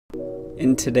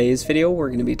In today's video, we're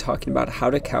going to be talking about how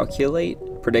to calculate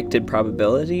predicted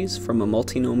probabilities from a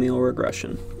multinomial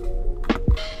regression.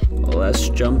 Well, let's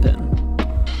jump in.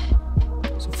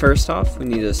 So first off, we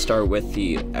need to start with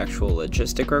the actual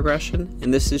logistic regression,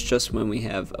 and this is just when we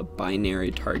have a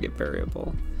binary target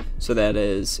variable. So that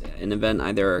is, an event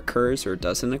either occurs or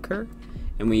doesn't occur,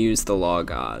 and we use the log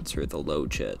odds, or the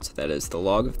logit. So that is the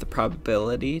log of the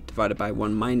probability divided by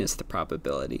 1 minus the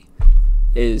probability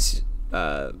is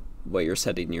what you're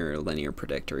setting your linear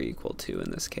predictor equal to in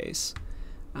this case.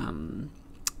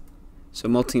 So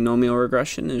multinomial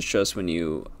regression is just when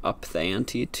you up the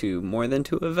ante to more than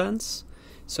 2 events.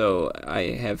 So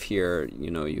I have here,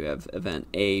 you have event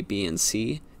A, B, and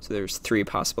C. So there's 3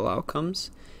 possible outcomes.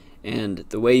 And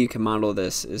the way you can model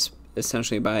this is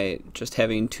essentially by just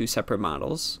having 2 separate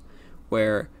models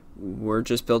where we're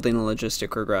just building a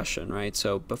logistic regression, right?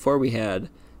 So before we had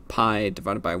pi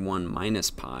divided by 1 minus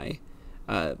pi,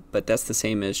 but that's the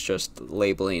same as just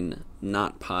labeling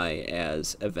not pi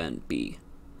as event B.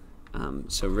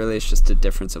 So really it's just a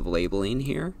difference of labeling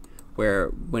here, where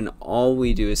when all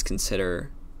we do is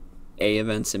consider A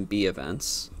events and B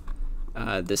events,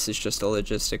 this is just a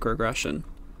logistic regression.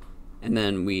 And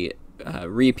then we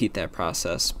repeat that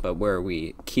process, but where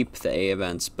we keep the A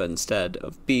events, but instead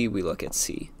of B, we look at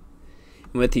C.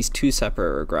 And with these 2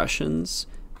 separate regressions,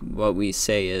 what we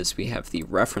say is we have the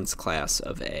reference class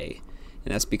of A.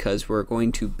 And that's because we're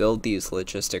going to build these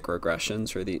logistic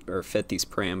regressions or fit these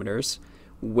parameters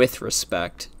with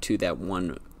respect to that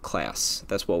one class.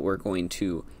 That's what we're going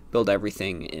to build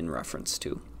everything in reference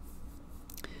to.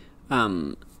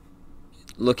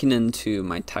 Looking into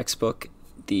my textbook,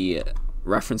 the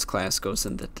reference class goes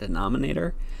in the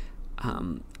denominator.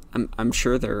 I'm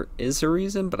sure there is a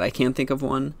reason, but I can't think of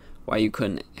one why you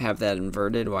couldn't have that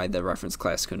inverted, why the reference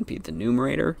class couldn't be the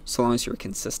numerator. So long as you're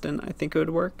consistent, I think it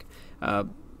would work.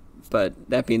 But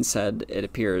that being said, it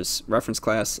appears reference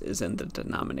class is in the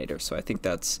denominator, so I think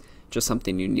that's just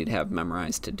something you need to have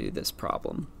memorized to do this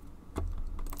problem.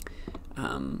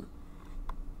 But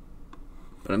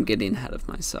I'm getting ahead of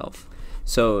myself.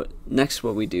 So next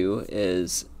what we do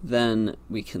is then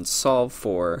we can solve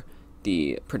for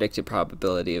the predicted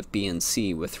probability of B and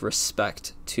C with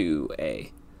respect to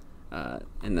A.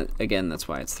 And again, that's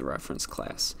why it's the reference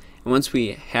class. And once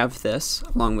we have this,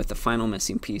 along with the final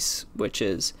missing piece, which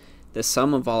is the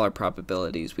sum of all our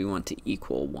probabilities, we want to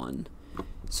equal 1.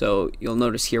 So you'll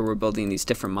notice here we're building these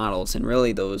different models, and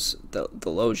really the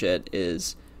logit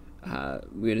is,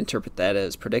 we would interpret that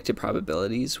as predicted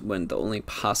probabilities when the only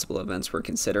possible events we're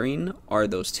considering are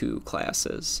those 2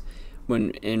 classes.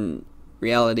 When in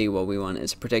reality, what we want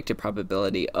is a predicted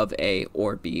probability of A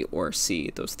or B or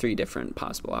C, those 3 different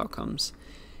possible outcomes.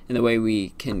 And the way we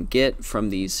can get from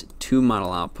these 2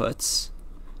 model outputs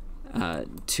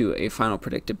to a final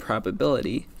predicted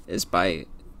probability is by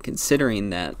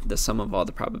considering that the sum of all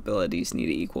the probabilities need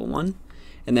to equal 1.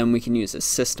 And then we can use a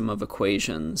system of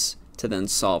equations to then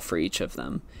solve for each of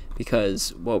them,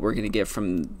 because what we're going to get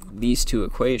from these 2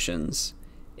 equations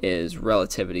is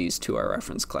relativities to our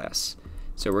reference class.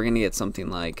 So we're going to get something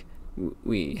like,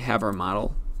 we have our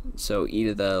model, so e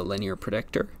to the linear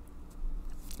predictor.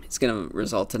 It's going to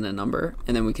result in a number,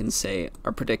 and then we can say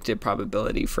our predicted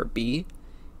probability for B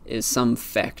is some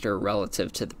factor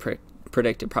relative to the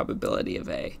predicted probability of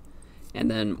A.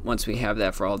 And then once we have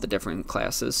that for all the different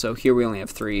classes, so here we only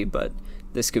have 3, but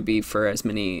this could be for as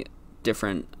many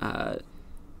different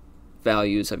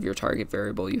values of your target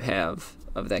variable you have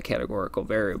of that categorical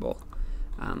variable.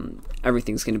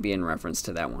 Everything's going to be in reference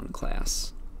to that one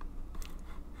class.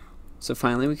 So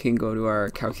finally we can go to our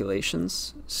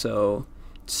calculations. So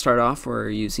to start off, we're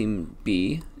using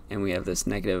B, and we have this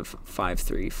negative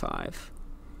 535.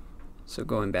 So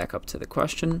going back up to the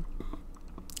question,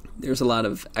 there's a lot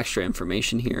of extra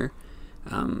information here.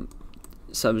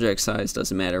 Subject size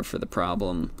doesn't matter for the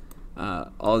problem.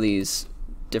 All these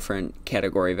different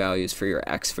category values for your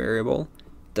x variable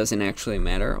doesn't actually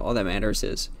matter. All that matters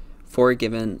is for a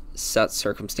given set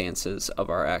circumstances of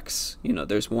our x,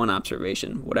 there's one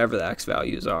observation, whatever the x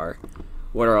values are,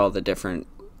 what are all the different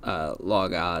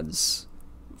log odds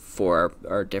for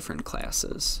our different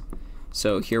classes.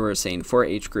 So here we're saying for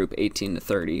age group 18 to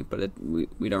 30, but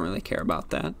we don't really care about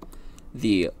that.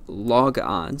 The log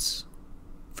odds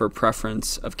for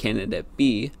preference of candidate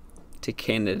B to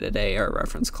candidate A, our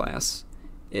reference class,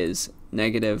 is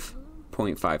negative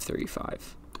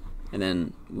 0.535. And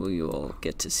then we will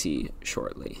get to C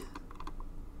shortly.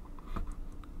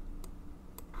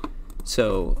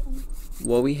 So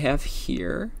what we have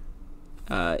here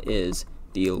is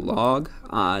the log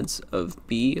odds of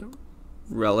B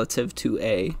relative to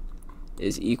A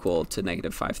is equal to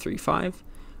negative 535,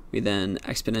 We then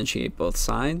exponentiate both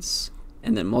sides,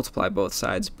 and then multiply both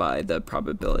sides by the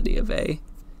probability of A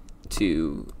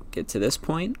to get to this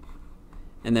point.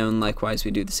 And then likewise,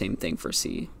 we do the same thing for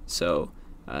C. So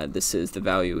this is the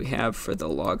value we have for the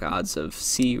log odds of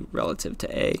C relative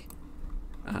to A.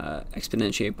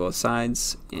 Exponentiate both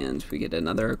sides, and we get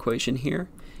another equation here.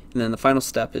 And then the final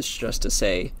step is just to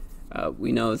say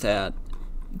we know that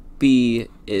B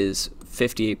is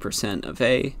 58% of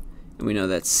A, and we know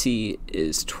that C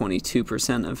is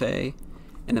 22% of A.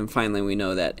 And then finally, we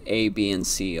know that A, B, and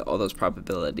C, all those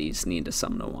probabilities need to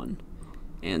sum to 1.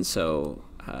 And so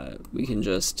we can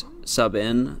just sub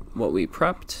in what we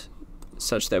prepped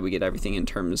such that we get everything in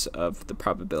terms of the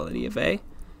probability of A,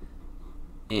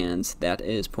 and that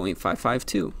is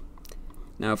 0.552.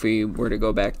 Now if we were to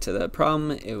go back to the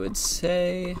problem, it would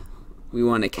say we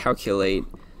want to calculate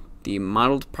the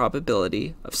modeled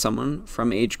probability of someone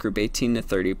from age group 18 to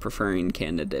 30 preferring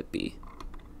candidate B.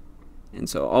 And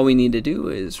so all we need to do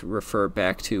is refer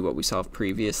back to what we saw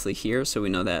previously here, so we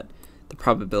know that the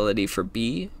probability for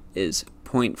B is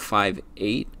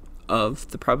 0.58 of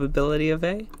the probability of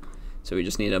A. So we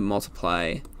just need to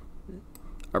multiply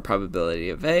our probability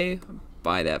of A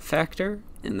by that factor,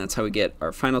 and that's how we get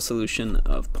our final solution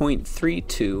of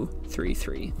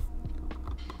 0.3233.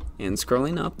 And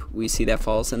scrolling up, we see that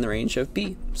falls in the range of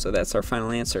B, so that's our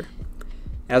final answer.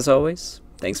 As always,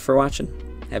 thanks for watching.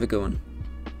 Have a good one.